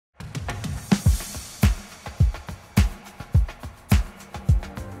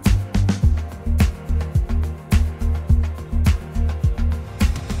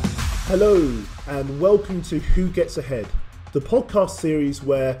Hello, and welcome to Who Gets Ahead, the podcast series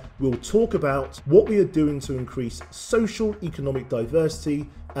where we'll talk about what we are doing to increase social economic diversity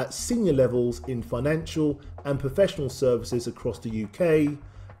at senior levels in financial and professional services across the UK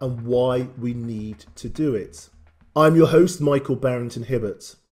and why we need to do it. I'm your host, Michael Barrington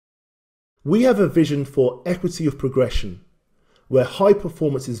Hibbert. We have a vision for equity of progression, where high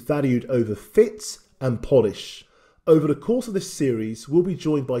performance is valued over fit and polish. Over the course of this series, we'll be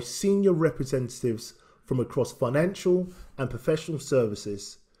joined by senior representatives from across financial and professional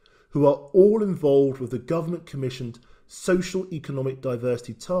services who are all involved with the government-commissioned Social Economic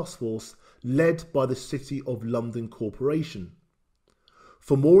Diversity Task Force led by the City of London Corporation.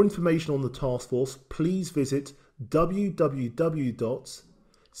 For more information on the task force, please visit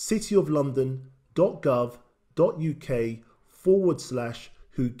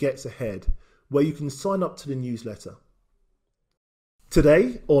www.cityoflondon.gov.uk/who gets ahead, where you can sign up to the newsletter.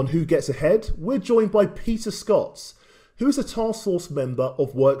 Today on Who Gets Ahead, we're joined by Peter Scott, who is a task force member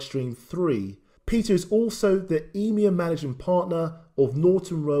of Workstream 3. Peter is also the EMEA Managing Partner of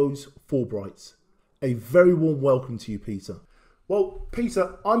Norton Rose Fulbright. A very warm welcome to you, Peter. Well,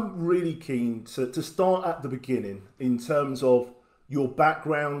 Peter, I'm really keen to start at the beginning in terms of your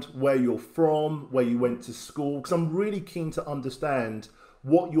background, where you're from, where you went to school, because I'm really keen to understand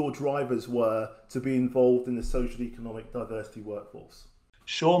what your drivers were to be involved in the social economic diversity workforce.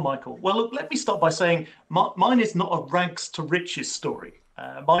 Sure, Michael. Well, look, let me start by saying mine is not a rags to riches story.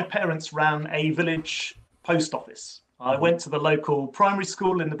 My parents ran a village post office. I went to the local primary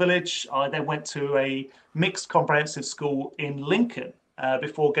school in the village. I then went to a mixed comprehensive school in Lincoln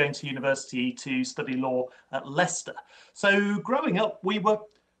before going to university to study law at Leicester. So growing up, we were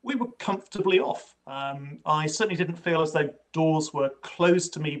comfortably off. I certainly didn't feel as though doors were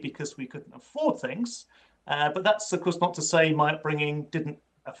closed to me because we couldn't afford things. But that's, of course, not to say my upbringing didn't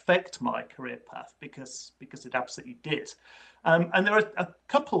affect my career path, because it absolutely did. And there are a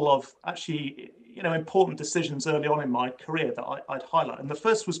couple of actually, important decisions early on in my career that I'd highlight. And the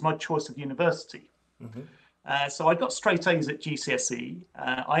first was my choice of university. So I got straight A's at GCSE.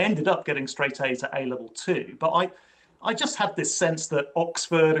 I ended up getting straight A's at A-level too, but I just had this sense that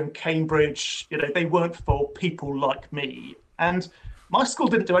Oxford and Cambridge, they weren't for people like me. And my school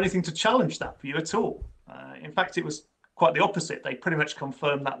didn't do anything to challenge that view at all. In fact, it was quite the opposite. They pretty much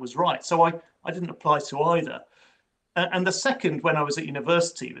confirmed that was right. So I didn't apply to either. And the second, when I was at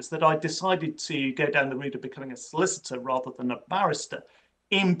university, was that I decided to go down the route of becoming a solicitor rather than a barrister,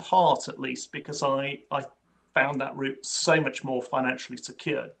 in part at least, because I found that route so much more financially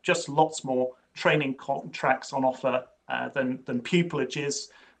secure, just lots more training contracts on offer than pupilages,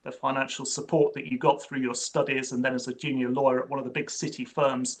 the financial support that you got through your studies, and then as a junior lawyer at one of the big city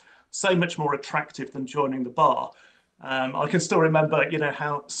firms, so much more attractive than joining the bar. I can still remember,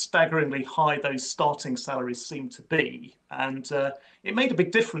 how staggeringly high those starting salaries seemed to be. And it made a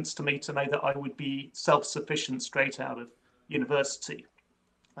big difference to me to know that I would be self-sufficient straight out of university.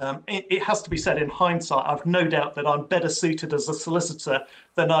 It has to be said, in hindsight, I've no doubt that I'm better suited as a solicitor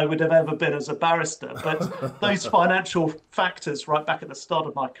than I would have ever been as a barrister. But those financial factors right back at the start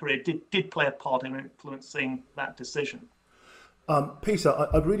of my career did play a part in influencing that decision. Peter,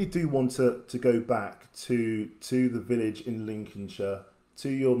 I really do want to go back to the village in Lincolnshire, to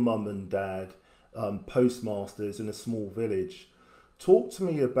your mum and dad, postmasters in a small village. Talk to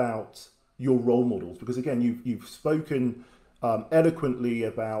me about your role models, because again, you've spoken eloquently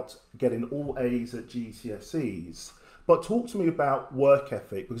about getting all A's at GCSEs, but talk to me about work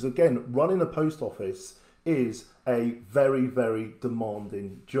ethic, because again, running a post office is a very, very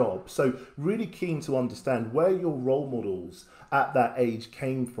demanding job. So really keen to understand where your role models at that age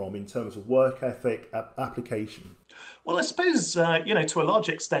came from in terms of work ethic, application. Well, I suppose, to a large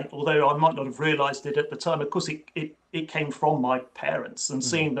extent, although I might not have realised it at the time, of course, it came from my parents and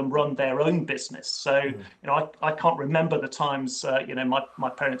seeing them run their own business. So, I can't remember the times, my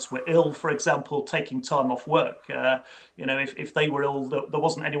parents were ill, for example, taking time off work. If they were ill, there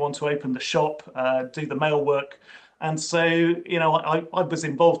wasn't anyone to open the shop, do the mail work. And so, I was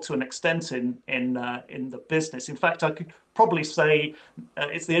involved to an extent in the business. In fact, I could probably say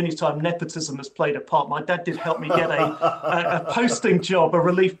it's the only time nepotism has played a part. My dad did help me get a posting job, a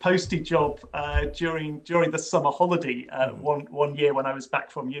relief postie job during the summer holiday one year when I was back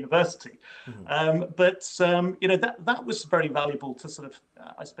from university. But that was very valuable to sort of,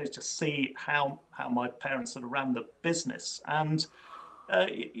 I suppose, just see how my parents sort of ran the business. And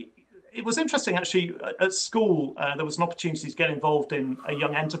it was interesting, actually. At school, there was an opportunity to get involved in a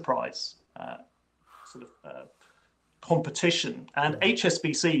young enterprise competition, and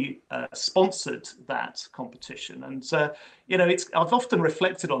HSBC sponsored that competition. And I've often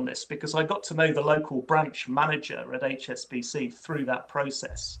reflected on this because I got to know the local branch manager at HSBC through that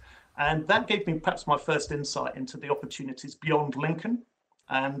process, and that gave me perhaps my first insight into the opportunities beyond Lincoln.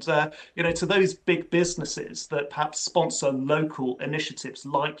 And to those big businesses that perhaps sponsor local initiatives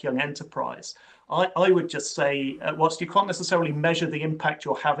like Young Enterprise, I would just say, whilst you can't necessarily measure the impact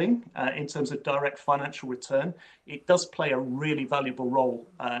you're having in terms of direct financial return, it does play a really valuable role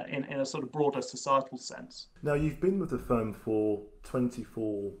in a sort of broader societal sense. Now, you've been with the firm for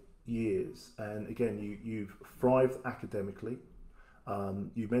 24 years, and again, you've thrived academically.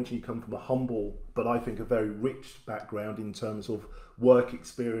 You mentioned you come from a humble, but I think a very rich background in terms of work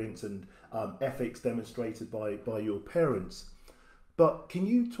experience and ethics demonstrated by your parents. But can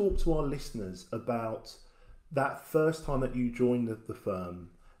you talk to our listeners about that first time that you joined the firm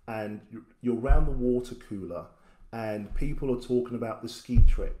and you're around the water cooler and people are talking about the ski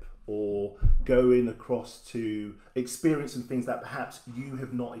trip or going across to experiencing things that perhaps you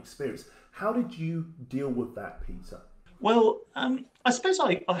have not experienced? How did you deal with that, Peter? Well, I suppose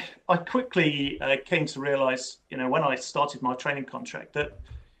I quickly came to realise, when I started my training contract that,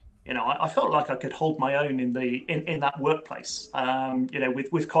 I felt like I could hold my own in that workplace,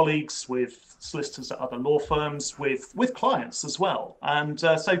 with colleagues, with solicitors at other law firms, with clients as well. And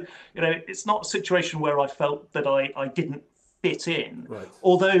so it's not a situation where I felt that I didn't fit in. Right.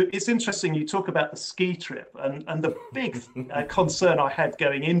 Although it's interesting, you talk about the ski trip, and the big concern I had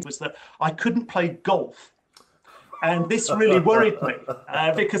going in was that I couldn't play golf. And this really worried me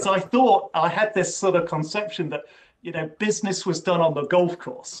because I thought I had this sort of conception that, business was done on the golf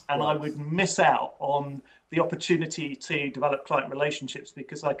course, and I would miss out on the opportunity to develop client relationships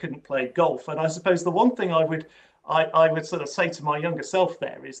because I couldn't play golf. And I suppose the one thing I would sort of say to my younger self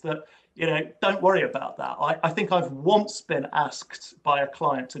there is that, don't worry about that. I think I've once been asked by a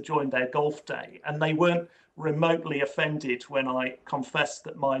client to join their golf day, and they weren't remotely offended when I confessed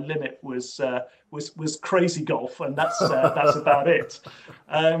that my limit was crazy golf, and that's about it.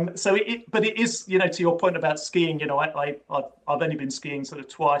 But it is, to your point about skiing, I've only been skiing sort of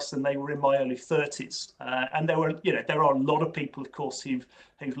twice, and they were in my early 30s, and there are a lot of people, of course, who've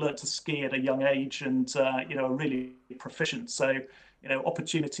learned to ski at a young age and are really proficient. So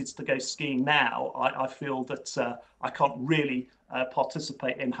opportunities to go skiing now, I feel that I can't really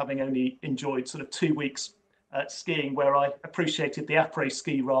participate in, having only enjoyed sort of 2 weeks skiing where I appreciated the après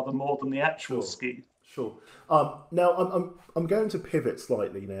ski rather more than the actual ski. Sure. Now I'm going to pivot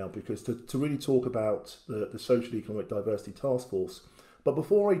slightly now because to really talk about the Social Economic Diversity Task Force. But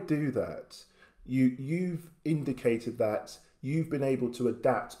before I do that, you've indicated that you've been able to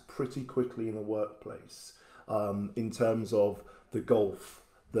adapt pretty quickly in the workplace in terms of the golf,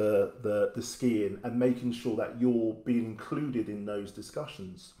 the skiing, and making sure that you're being included in those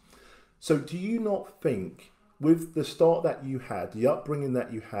discussions. So do you not think, with the start that you had, the upbringing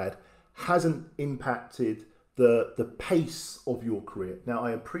that you had, hasn't impacted the pace of your career? Now,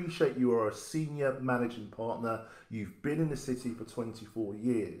 I appreciate you are a senior managing partner, you've been in the city for 24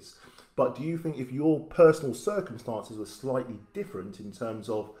 years, but do you think if your personal circumstances were slightly different in terms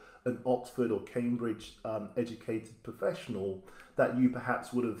of an Oxford or Cambridge educated professional, that you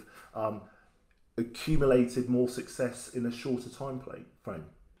perhaps would have accumulated more success in a shorter time frame?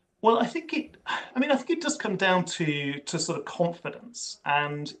 Well, I think it does come down to sort of confidence.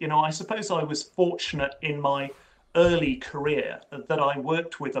 And, I suppose I was fortunate in my early career that I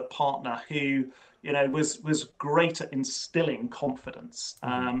worked with a partner who, was great at instilling confidence.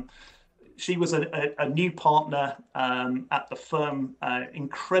 She was a new partner at the firm,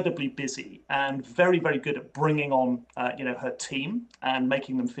 incredibly busy and very, very good at bringing on, her team and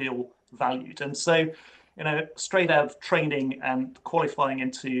making them feel valued. And so, straight out of training and qualifying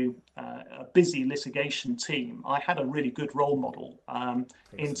into a busy litigation team, I had a really good role model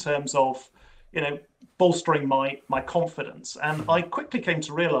in terms of, bolstering my confidence. And I quickly came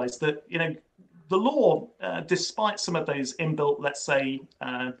to realize that, the law, despite some of those inbuilt, let's say,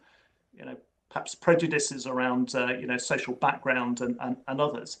 perhaps prejudices around, social background and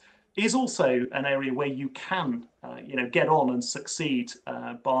others, is also an area where you can, get on and succeed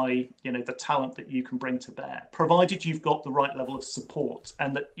by, the talent that you can bring to bear, provided you've got the right level of support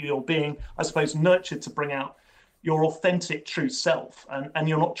and that you're being, I suppose, nurtured to bring out your authentic true self, and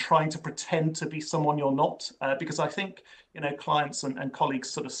you're not trying to pretend to be someone you're not, because I think, clients and colleagues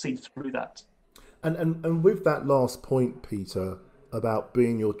sort of see through that. And with that last point, Peter, about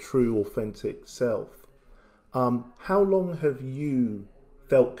being your true authentic self, how long have you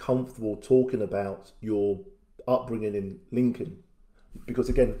felt comfortable talking about your upbringing in Lincoln? Because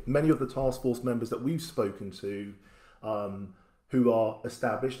again, many of the task force members that we've spoken to who are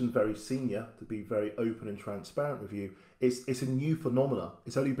established and very senior, to be very open and transparent with you. It's a new phenomena.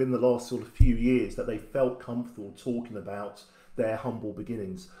 It's only been the last sort of few years that they felt comfortable talking about their humble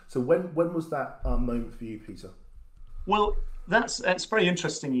beginnings. So when was that moment for you, Peter? Well, it's very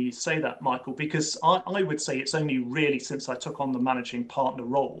interesting you say that, Michael, because I would say it's only really since I took on the managing partner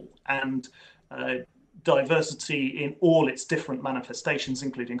role, and diversity in all its different manifestations,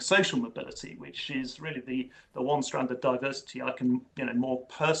 including social mobility, which is really the one strand of diversity I can more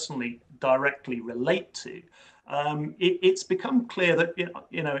personally directly relate to. It's become clear that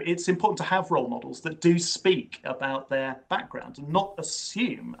it's important to have role models that do speak about their background and not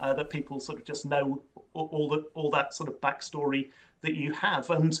assume that people sort of just know all that sort of backstory that you have.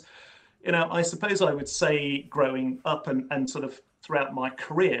 And I suppose I would say growing up and sort of throughout my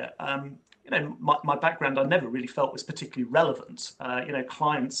career, my background I never really felt was particularly relevant.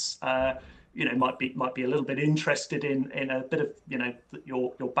 Clients might be a little bit interested in a bit of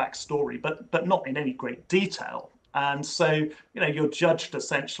your backstory, but not in any great detail. And so you're judged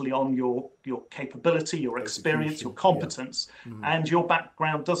essentially on your capability, your experience, your competence, and your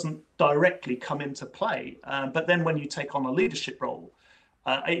background doesn't directly come into play. But then when you take on a leadership role,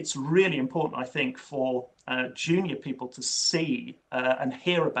 it's really important, I think, for junior people to see and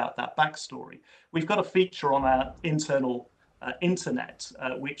hear about that backstory. We've got a feature on our internal internet,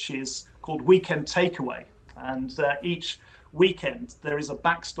 which is called Weekend Takeaway. And each weekend, there is a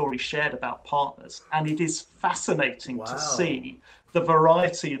backstory shared about partners. And it is fascinating to see the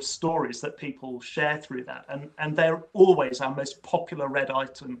variety of stories that people share through that. And they're always our most popular read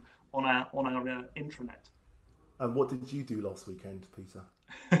item on our intranet. And what did you do last weekend, Peter?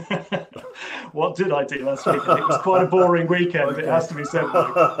 What did I do last weekend? It was quite a boring weekend, okay. It has to be said.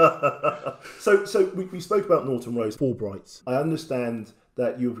 So we spoke about Norton Rose Fulbrights. I understand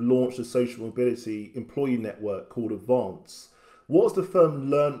that you've launched a social mobility employee network called Advance. What has the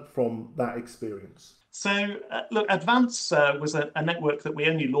firm learned from that experience? So, look, Advance was a network that we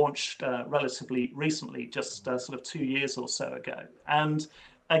only launched relatively recently, just sort of 2 years or so ago. And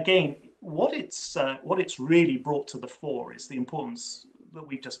again, what it's really brought to the fore is the importance that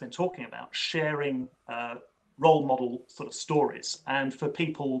we've just been talking about, sharing role model sort of stories, and for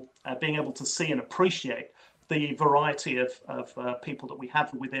people being able to see and appreciate the variety of people that we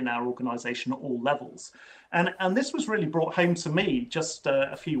have within our organisation at all levels. And this was really brought home to me just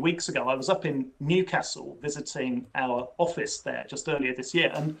a few weeks ago. I was up in Newcastle visiting our office there just earlier this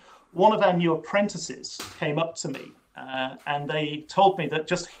year, and one of our new apprentices came up to me and they told me that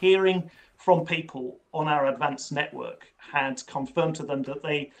just hearing from people on our Advanced network had confirmed to them that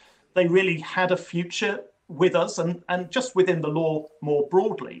they really had a future with us and just within the law more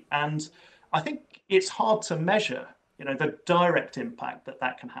broadly. And I think it's hard to measure, the direct impact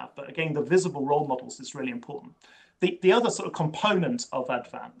that can have. But again, the visible role models is really important. The other sort of component of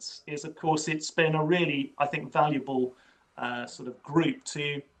Advance is, of course, it's been a really, I think, valuable sort of group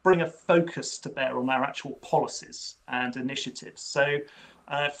to bring a focus to bear on our actual policies and initiatives. So,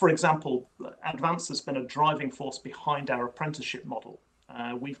 for example, Advance has been a driving force behind our apprenticeship model.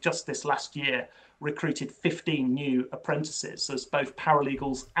 We've just this last year recruited 15 new apprentices as both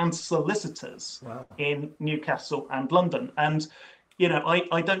paralegals and solicitors in Newcastle and London. And,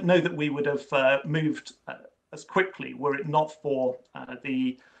 I don't know that we would have moved as quickly were it not for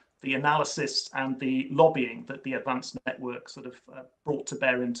the analysis and the lobbying that the Advanced network sort of brought to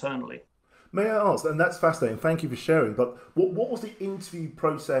bear internally. May I ask, and that's fascinating, thank you for sharing, but what was the interview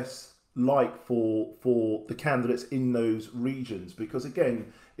process like for the candidates in those regions? Because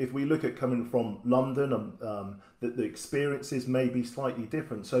again, if we look at coming from London, the experiences may be slightly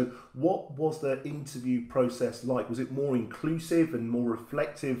different. So what was the interview process like? Was it more inclusive and more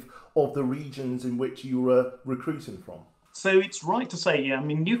reflective of the regions in which you were recruiting from? So it's right to say,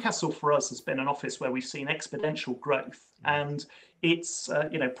 Newcastle for us has been an office where we've seen exponential growth, and it's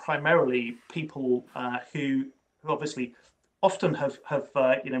primarily people who obviously often have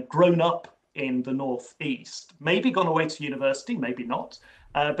grown up in the northeast, maybe gone away to university, maybe not,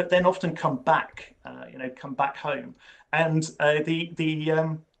 but then often come back home, and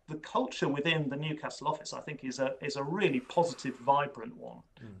the culture within the Newcastle office, I think, is a really positive, vibrant one.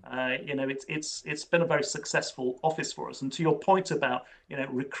 It's been a very successful office for us. And to your point about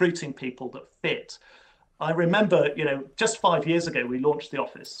recruiting people that fit, I remember just 5 years ago we launched the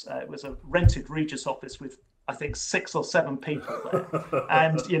office. It was a rented Regis office with I think 6 or 7 people there,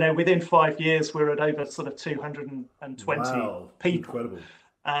 and within 5 years we're at over sort of 220 people. Incredible.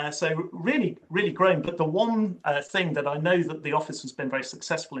 So really, really growing. But the one thing that I know that the office has been very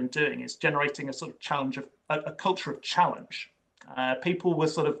successful in doing is generating a sort of a culture of challenge. People were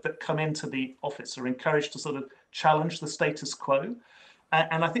sort of that come into the office are encouraged to sort of challenge the status quo.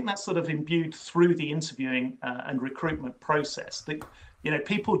 And I think that's sort of imbued through the interviewing and recruitment process that,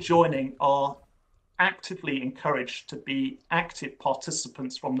 people joining are actively encouraged to be active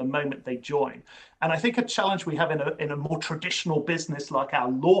participants from the moment they join. And I think a challenge we have in a more traditional business like our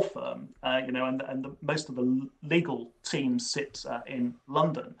law firm, most of the legal teams sit in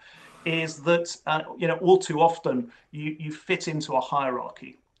London, is that all too often you fit into a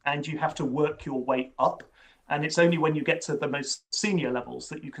hierarchy and you have to work your way up. And it's only when you get to the most senior levels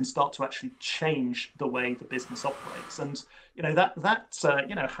that you can start to actually change the way the business operates. And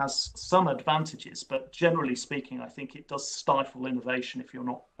that has some advantages, but generally speaking, I think it does stifle innovation if you're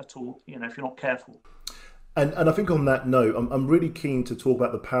not at all, if you're not careful. And I think on that note, I'm really keen to talk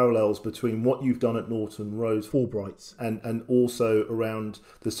about the parallels between what you've done at Norton Rose Fulbright and also around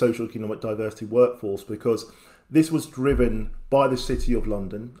the social economic diversity workforce, because this was driven by the City of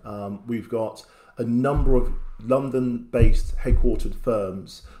London. We've got a number of London-based headquartered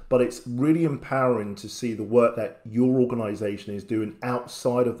firms, but it's really empowering to see the work that your organisation is doing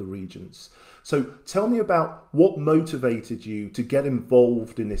outside of the regions. So tell me about what motivated you to get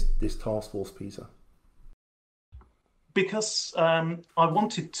involved in this task force, Peter. Because I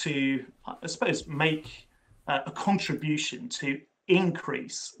wanted to, I suppose, make a contribution to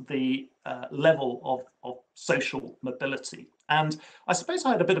increase the level of social mobility. And I suppose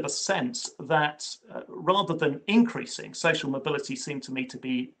I had a bit of a sense that rather than increasing, social mobility seemed to me to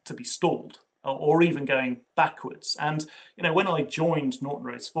be stalled or even going backwards. And when I joined Norton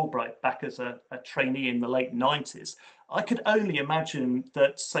Rose Fulbright back as a trainee in the late 90s, I could only imagine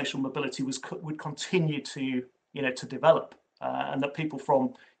that social mobility would continue to develop, and that people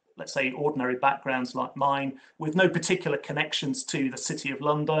from, let's say, ordinary backgrounds like mine, with no particular connections to the City of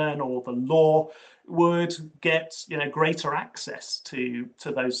London or the law, would get greater access to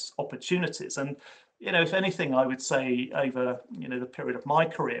those opportunities. And if anything, I would say over the period of my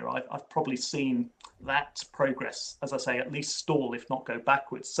career, I've probably seen that progress, as I say, at least stall, if not go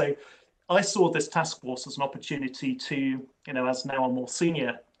backwards. So I saw this task force as an opportunity to, as now a more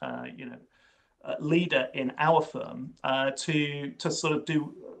senior, leader in our firm, to sort of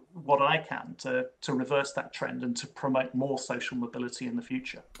do what I can to reverse that trend and to promote more social mobility in the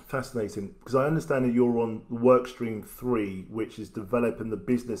future. Fascinating, because I understand that you're on work stream 3, which is developing the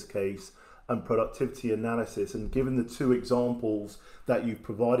business case and productivity analysis. And given the two examples that you've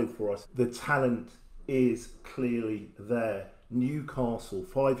provided for us, the talent is clearly there. Newcastle,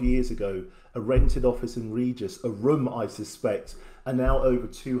 5 years ago, a rented office in Regis, a room, I suspect, and now over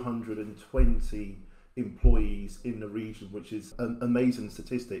 220 employees in the region, which is an amazing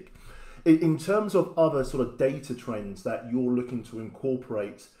statistic. In terms of other sort of data trends that you're looking to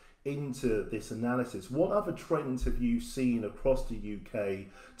incorporate into this analysis, what other trends have you seen across the UK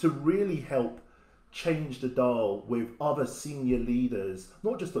to really help change the dial with other senior leaders,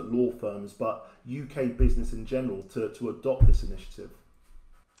 not just at law firms, but UK business in general, to adopt this initiative?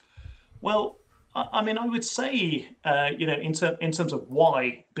 Well, I mean, I would say, in terms of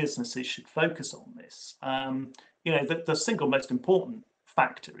why businesses should focus on this, the single most important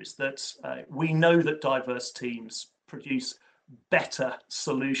factor is that we know that diverse teams produce better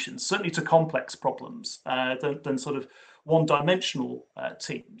solutions, certainly to complex problems, than sort of one-dimensional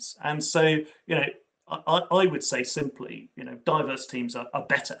teams. And so, I would say simply, diverse teams are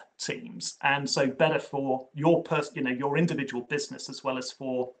better teams, and so better for your your individual business as well as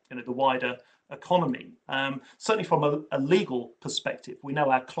for the wider economy. Certainly from a legal perspective, we know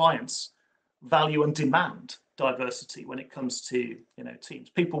our clients value and demand diversity when it comes to teams.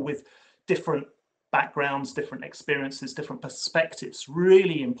 People with different backgrounds, different experiences, different perspectives,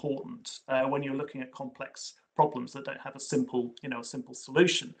 really important when you're looking at complex problems that don't have a simple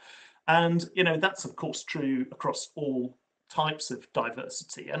solution. And that's of course true across all types of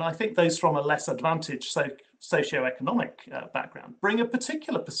diversity. And I think those from a less advantaged socioeconomic background bring a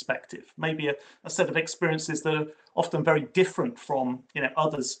particular perspective, maybe a set of experiences that are often very different from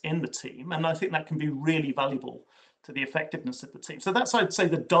others in the team. And I think that can be really valuable to the effectiveness of the team. So that's, I'd say,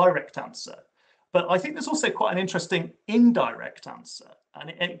 the direct answer. But I think there's also quite an interesting indirect answer, and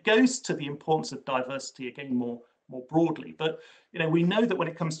it goes to the importance of diversity again more broadly. But we know that when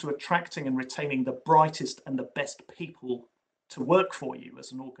it comes to attracting and retaining the brightest and the best people to work for you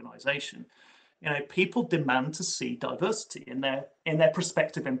as an organization, people demand to see diversity in their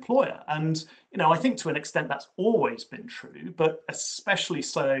prospective employer. And I think to an extent that's always been true, but especially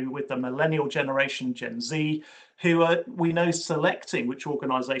so with the millennial generation, Gen Z, who are, we know, selecting which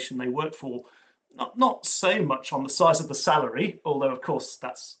organization they work for, not so much on the size of the salary, although of course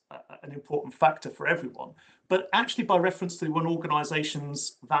that's an important factor for everyone, but actually by reference to an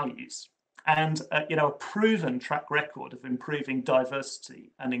organization's values. And a proven track record of improving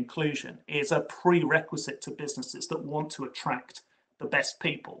diversity and inclusion is a prerequisite to businesses that want to attract the best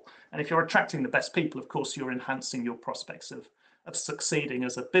people. And if you're attracting the best people, of course, you're enhancing your prospects of succeeding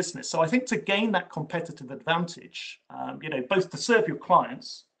as a business. So I think to gain that competitive advantage, both to serve your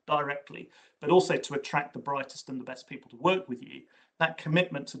clients directly, but also to attract the brightest and the best people to work with you, that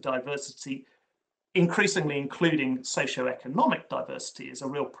commitment to diversity, increasingly including socioeconomic diversity, is a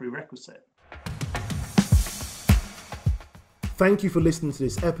real prerequisite. Thank you for listening to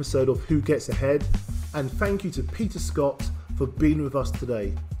this episode of Who Gets Ahead, and thank you to Peter Scott for being with us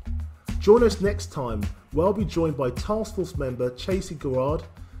today. Join us next time where I'll be joined by Task Force member Chasey Garrard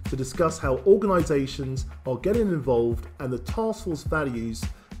to discuss how organisations are getting involved and the Task Force values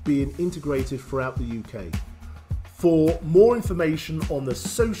being integrated throughout the UK. For more information on the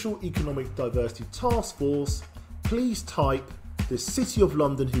Social Economic Diversity Task Force, please type the City of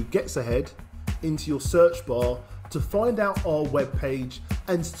London Who Gets Ahead into your search bar to find out our webpage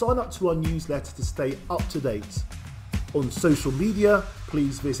and sign up to our newsletter to stay up to date. On social media,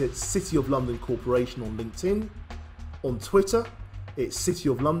 please visit City of London Corporation on LinkedIn. On Twitter, it's City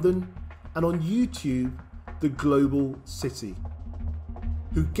of London. And on YouTube, The Global City.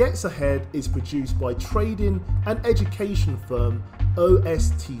 Who Gets Ahead is produced by trading and education firm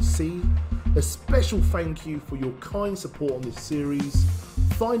OSTC. A special thank you for your kind support on this series.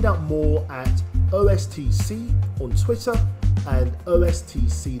 Find out more at OSTC on Twitter and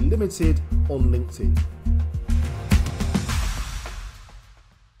OSTC Limited on LinkedIn.